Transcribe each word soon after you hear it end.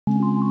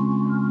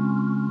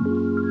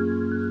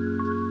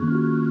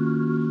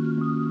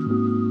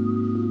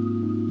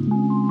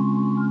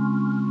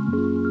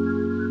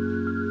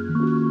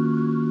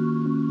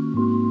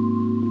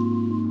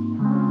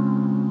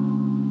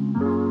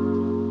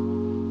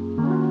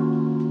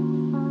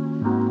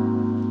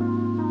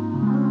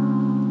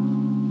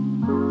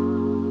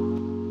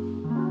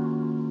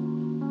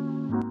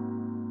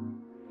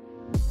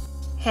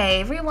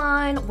Hey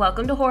everyone,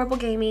 welcome to Horrible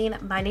Gaming.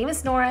 My name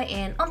is Nora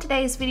and on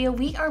today's video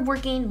we are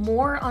working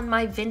more on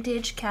my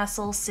vintage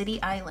castle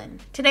city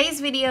island.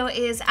 Today's video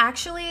is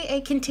actually a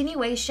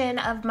continuation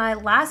of my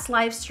last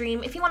live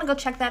stream. If you want to go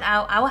check that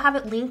out, I will have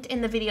it linked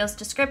in the video's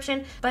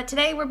description. But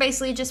today we're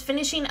basically just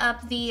finishing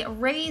up the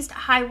raised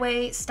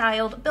highway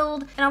styled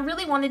build, and I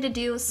really wanted to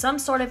do some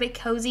sort of a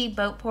cozy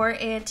boat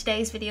port, and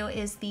today's video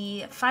is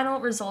the final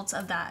results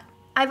of that.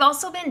 I've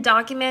also been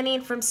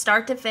documenting from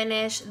start to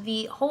finish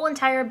the whole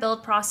entire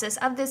build process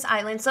of this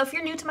island, so if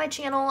you're new to my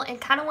channel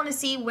and kind of want to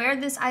see where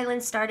this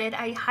island started,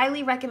 I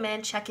highly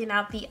recommend checking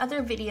out the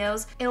other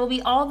videos. It will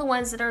be all the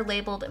ones that are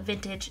labeled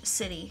Vintage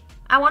City.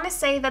 I want to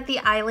say that the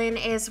island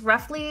is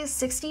roughly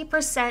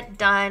 60%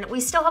 done.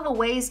 We still have a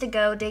ways to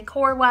go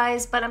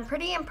decor-wise, but I'm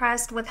pretty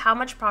impressed with how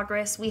much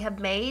progress we have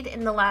made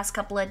in the last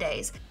couple of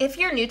days. If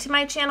you're new to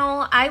my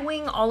channel, I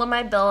wing all of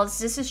my builds.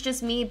 This is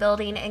just me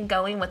building and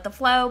going with the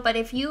flow, but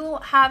if you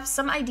have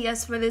some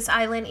ideas for this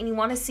island and you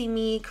want to see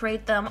me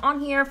create them on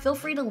here, feel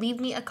free to leave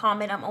me a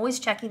comment. I'm always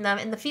checking them,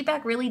 and the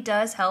feedback really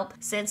does help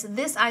since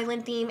this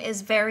island theme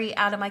is very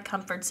out of my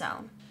comfort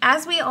zone.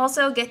 As we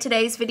also get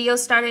today's video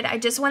started, I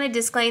just want to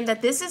disclaim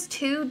that this is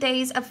 2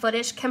 days of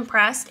footage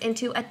compressed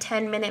into a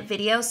 10-minute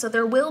video, so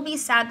there will be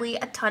sadly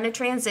a ton of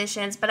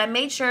transitions, but I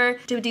made sure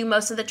to do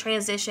most of the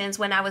transitions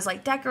when I was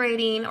like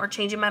decorating or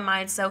changing my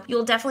mind, so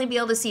you'll definitely be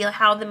able to see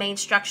how the main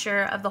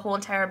structure of the whole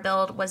entire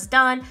build was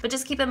done, but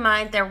just keep in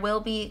mind there will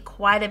be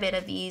quite a bit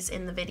of these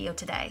in the video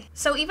today.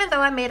 So even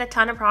though I made a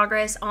ton of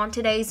progress on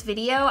today's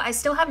video, I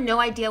still have no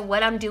idea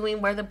what I'm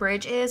doing where the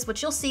bridge is,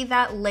 which you'll see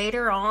that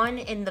later on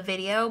in the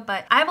video,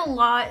 but I have a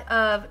lot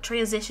of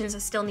transitions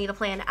that still need to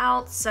plan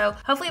out, so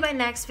hopefully by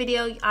next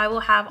video I will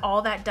have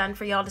all that done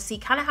for y'all to see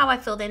kind of how I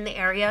filled in the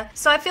area.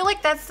 So I feel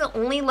like that's the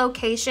only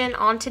location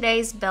on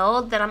today's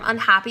build that I'm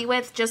unhappy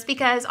with, just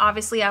because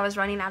obviously I was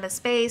running out of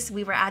space.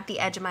 We were at the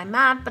edge of my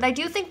map, but I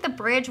do think the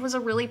bridge was a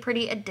really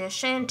pretty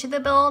addition to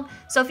the build,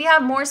 so if you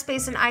have more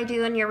space than I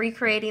do and you're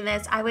recreating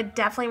this, I would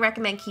definitely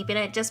recommend keeping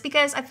it, just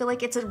because I feel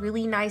like it's a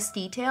really nice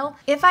detail.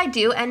 If I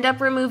do end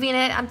up removing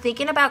it, I'm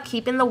thinking about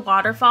keeping the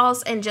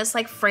waterfalls and just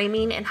like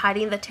framing and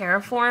hiding the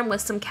terraform with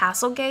some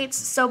castle gates.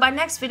 So by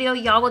next video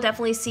y'all will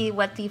definitely see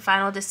what the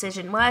final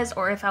decision was,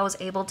 or if I was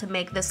able to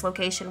make this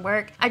location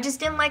work. I just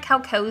didn't like how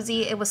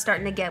cozy it was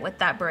starting to get with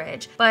that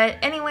bridge. But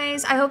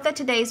anyways, I hope that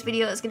today's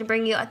video is going to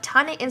bring you a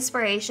ton of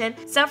inspiration.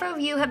 Several of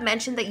you have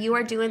mentioned that you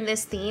are doing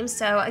this theme,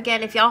 so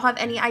again, if y'all have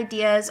any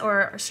ideas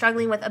or are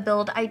struggling with a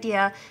build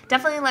idea,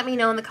 definitely let me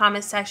know in the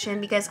comment section,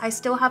 because I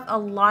still have a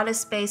lot of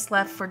space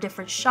left for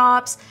different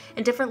shops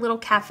and different little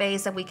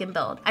cafes that we can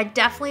build. I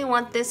definitely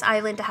want this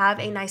island to have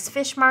a nice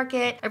fish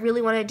market. I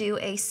really want to do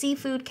a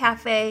seafood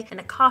cafe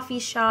and a coffee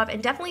shop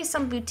and definitely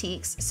some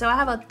boutiques. So I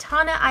have a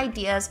ton of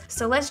ideas,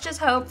 so let's just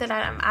hope that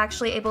I'm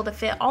actually able to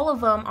fit all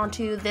of them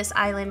onto this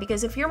island,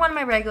 because if you're one of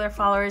my regular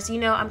followers, you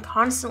know I'm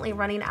constantly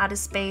running out of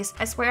space.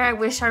 I swear I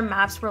wish our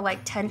maps were like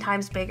 10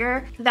 times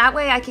bigger. That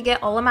way I could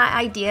get all of my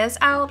ideas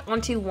out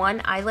onto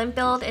one island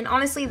build, and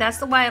honestly that's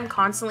the why I'm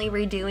constantly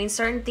redoing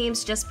certain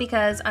themes, just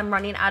because I'm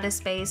running out of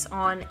space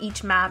on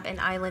each map and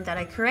island that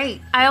I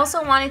create. I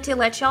also wanted to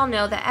let y'all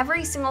know that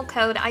every single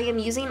code I am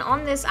using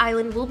on this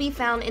island will be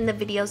found in the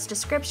video's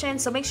description,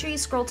 so make sure you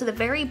scroll to the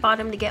very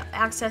bottom to get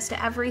access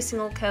to every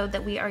single code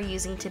that we are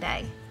using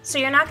today. So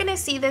you're not going to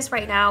see this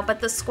right now, but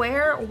the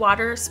square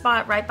water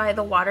spot right by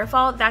the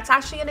waterfall, that's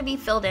actually going to be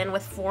filled in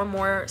with 4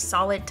 more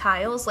solid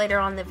tiles later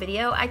on in the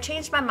video. I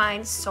changed my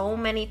mind so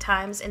many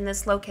times in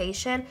this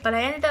location, but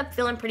I ended up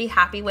feeling pretty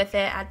happy with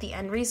it at the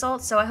end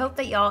result, so I hope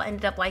that y'all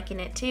ended up liking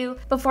it too.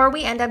 Before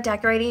we end up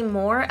decorating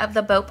more of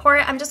the boat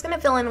port, I'm just going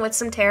to fill in with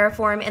some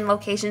terraform in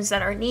locations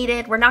that are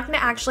needed. We're not going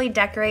to actually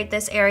decorate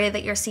this area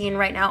that you're seeing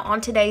right now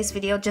on today's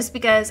video, just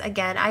because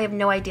again I have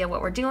no idea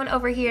what we're doing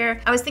over here.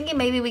 I was thinking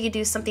maybe we could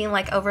do something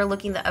like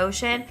overlooking the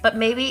ocean, but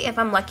maybe if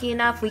I'm lucky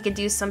enough we could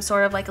do some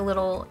sort of like a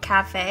little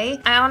cafe.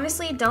 I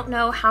honestly don't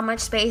know how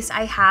much space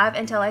I have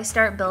until I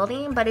start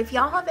building, but if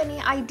y'all have any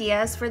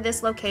ideas for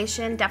this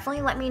location,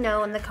 definitely let me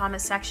know in the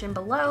comment section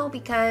below,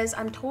 because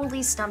I'm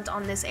totally stumped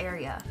on this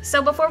area.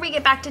 So before we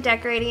get back to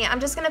decorating, I'm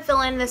just gonna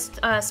fill in this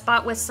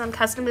spot with some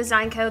custom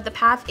design code. The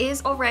path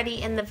is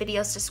already in the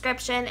video's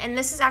description, and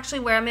this is actually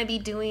where I'm gonna be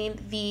doing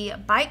the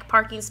bike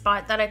parking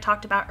spot that I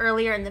talked about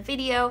earlier in the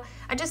video.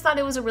 I just thought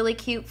it was a really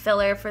cute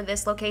filler for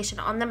this location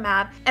on the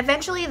map.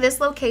 Eventually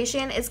this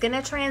location is going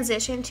to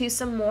transition to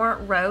some more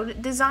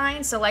road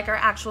design, so like our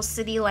actual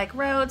city like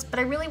roads, but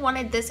I really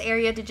wanted this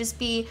area to just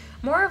be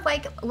more of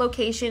like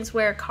locations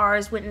where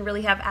cars wouldn't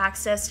really have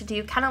access to,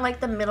 do kind of like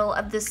the middle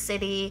of the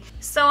city.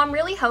 So I'm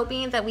really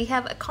hoping that we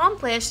have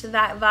accomplished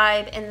that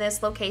vibe in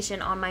this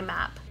location on my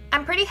map.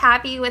 I'm pretty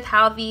happy with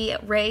how the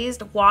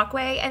raised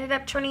walkway ended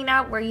up turning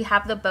out, where you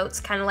have the boats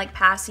kind of like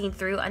passing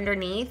through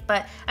underneath,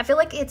 but I feel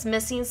like it's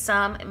missing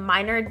some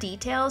minor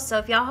details. So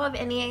if y'all have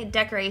any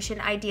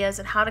decoration ideas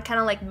on how to kind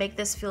of like make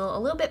this feel a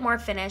little bit more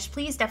finished,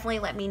 please definitely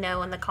let me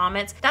know in the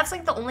comments. That's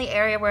like the only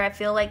area where I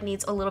feel like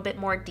needs a little bit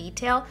more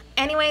detail.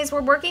 Anyways,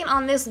 we're working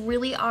on this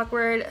really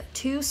awkward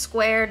 2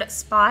 squared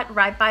spot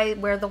right by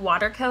where the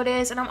water code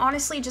is, and I'm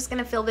honestly just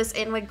gonna fill this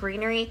in with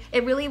greenery.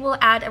 It really will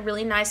add a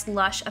really nice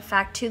lush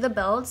effect to the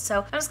build.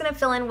 So I'm just going to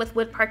fill in with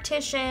wood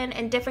partition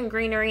and different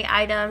greenery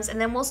items, and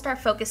then we'll start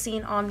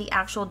focusing on the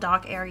actual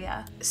dock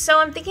area. So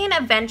I'm thinking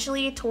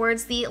eventually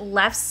towards the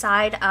left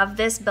side of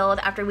this build,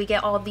 after we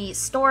get all the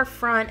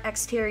storefront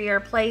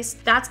exterior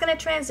placed, that's going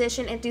to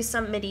transition into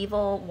some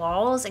medieval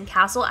walls and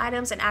castle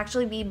items and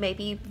actually be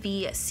maybe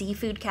the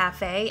seafood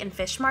cafe and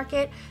fish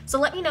market. So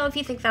let me know if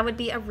you think that would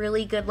be a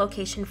really good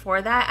location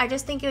for that. I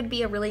just think it would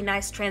be a really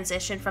nice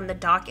transition from the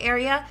dock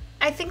area.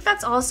 I think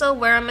that's also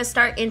where I'm going to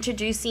start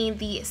introducing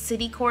the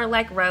city core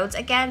like roads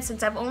again,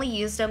 since I've only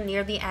used them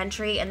near the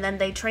entry and then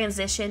they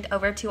transitioned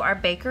over to our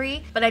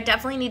bakery, but I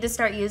definitely need to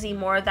start using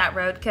more of that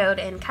road code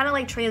and kind of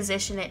like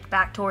transition it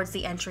back towards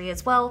the entry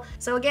as well.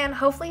 So again,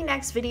 hopefully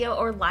next video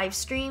or live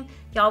stream,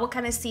 y'all will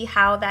kind of see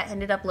how that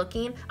ended up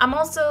looking. I'm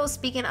also,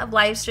 speaking of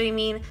live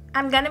streaming,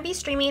 I'm going to be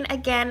streaming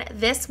again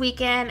this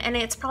weekend, and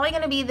it's probably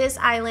going to be this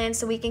island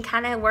so we can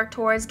kind of work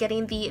towards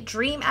getting the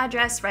dream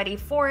address ready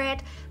for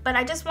it. But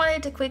I just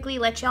wanted to quickly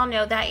let y'all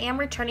know that I am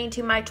returning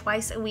to my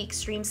twice a week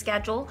stream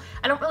schedule.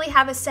 I don't really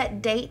have a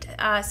set date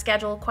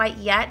schedule quite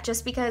yet,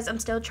 just because I'm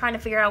still trying to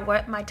figure out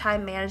what my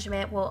time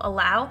management will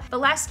allow. But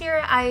last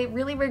year I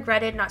really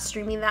regretted not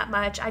streaming that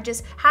much. I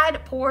just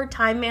had poor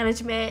time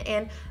management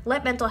and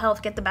let mental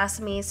health get the best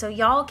of me. So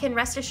y'all can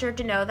rest assured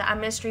to know that I'm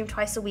gonna stream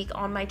twice a week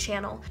on my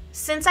channel.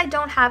 Since I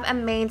don't have a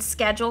main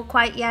schedule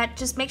quite yet,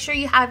 just make sure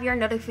you have your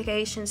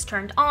notifications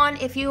turned on.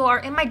 If you are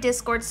in my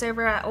Discord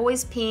server, I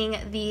always ping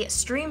the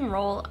stream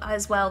roll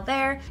as well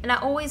there, and I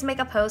always make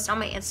a post on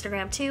my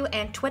Instagram too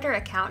and Twitter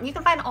account. You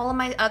can find all of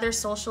my other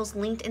socials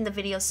linked in the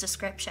video's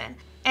description.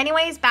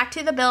 Anyways, back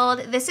to the build.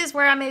 This is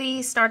where I'm going to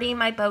be starting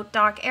my boat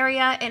dock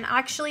area, and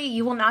actually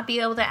you will not be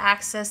able to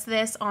access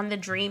this on the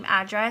dream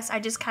address. I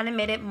just kind of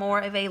made it more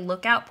of a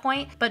lookout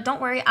point, but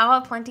don't worry, I'll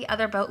have plenty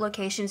other boat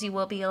locations you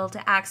will be able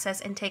to access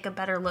and take a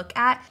better look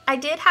at. I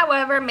did,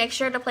 however, make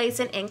sure to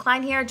place an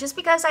incline here just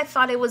because I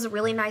thought it was a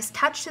really nice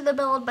touch to the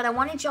build, but I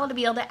wanted y'all to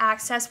be able to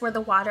access where the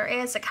water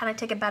is to kind of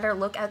take a better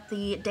look at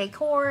the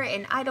decor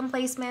and item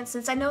placement,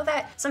 since I know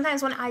that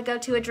sometimes when I go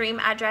to a dream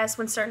address,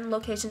 when certain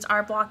locations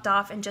are blocked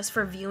off and just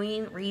for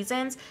viewing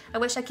reasons, I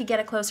wish I could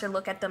get a closer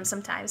look at them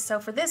sometimes. So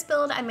for this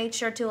build, I made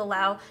sure to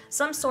allow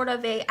some sort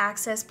of a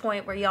access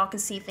point where y'all can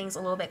see things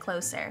a little bit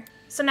closer.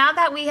 So now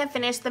that we have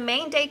finished the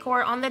main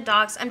decor on the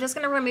docks, I'm just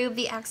going to remove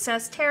the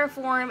excess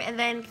terraform and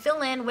then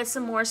fill in with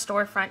some more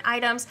storefront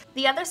items.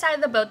 The other side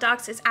of the boat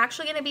docks is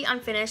actually going to be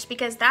unfinished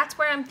because that's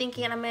where I'm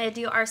thinking I'm going to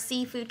do our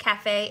seafood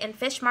cafe and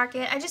fish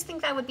market. I just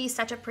think that would be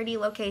such a pretty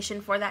location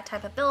for that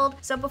type of build.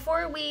 So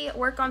before we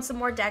work on some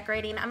more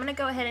decorating, I'm going to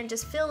go ahead and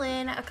just fill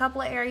in a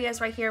couple of areas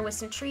right here with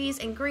some trees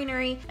and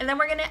greenery, and then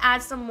we're going to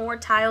add some more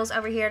tiles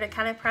over here to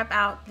kind of prep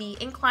out the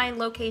incline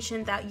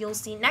location that you'll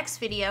see next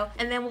video,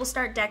 and then we'll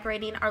start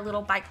decorating our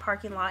little bike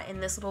parking lot in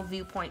this little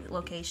viewpoint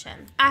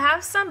location. I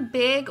have some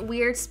big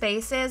weird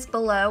spaces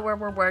below where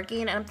we're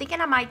working, and I'm thinking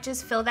I might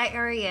just fill that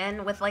area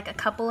in with like a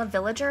couple of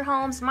villager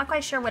homes. I'm not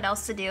quite sure what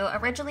else to do.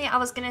 Originally I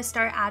was going to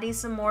start adding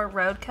some more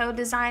road code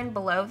design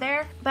below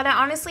there, but I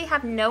honestly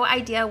have no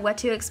idea what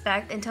to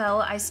expect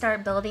until I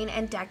start building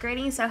and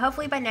decorating. So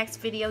hopefully by next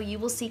video you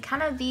will see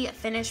kind of the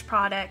finished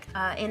product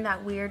in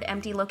that weird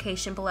empty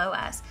location below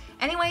us.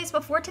 Anyways,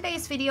 before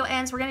today's video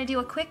ends, we're going to do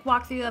a quick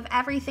walkthrough of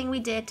everything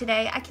we did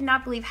today. I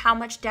cannot believe how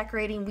much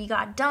decorating we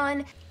got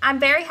done. I'm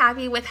very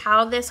happy with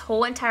how this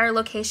whole entire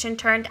location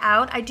turned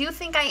out. I do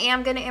think I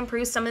am going to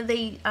improve some of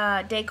the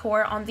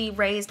decor on the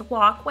raised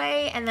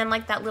walkway and then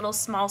like that little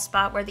small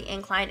spot where the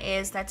incline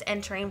is that's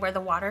entering where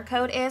the water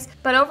code is.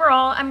 But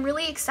overall, I'm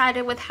really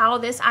excited with how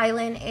this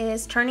island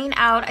is turning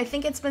out. I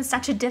think it's been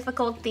such a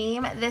difficult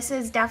theme. This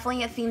is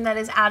definitely a theme that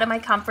is out of my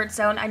comfort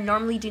zone. I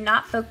normally do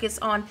not focus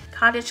on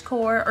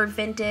cottagecore or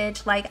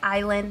vintage like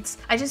islands.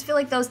 I just feel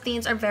like those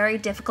themes are very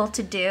difficult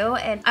to do,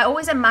 and I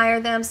always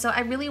admire them, so I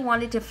really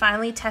wanted to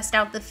finally test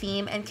out the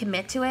theme and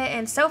commit to it,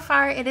 and so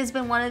far it has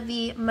been one of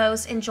the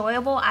most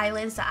enjoyable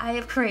islands that I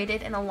have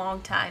created in a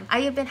long time.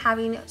 I have been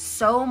having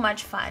so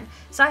much fun,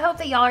 so I hope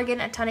that y'all are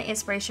getting a ton of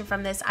inspiration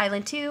from this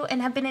island too and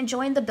have been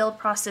enjoying the build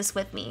process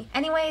with me.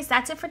 Anyways,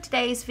 that's it for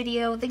today's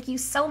video. Thank you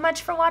so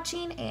much for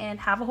watching and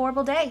have a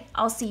horrible day.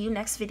 I'll see you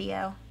next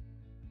video.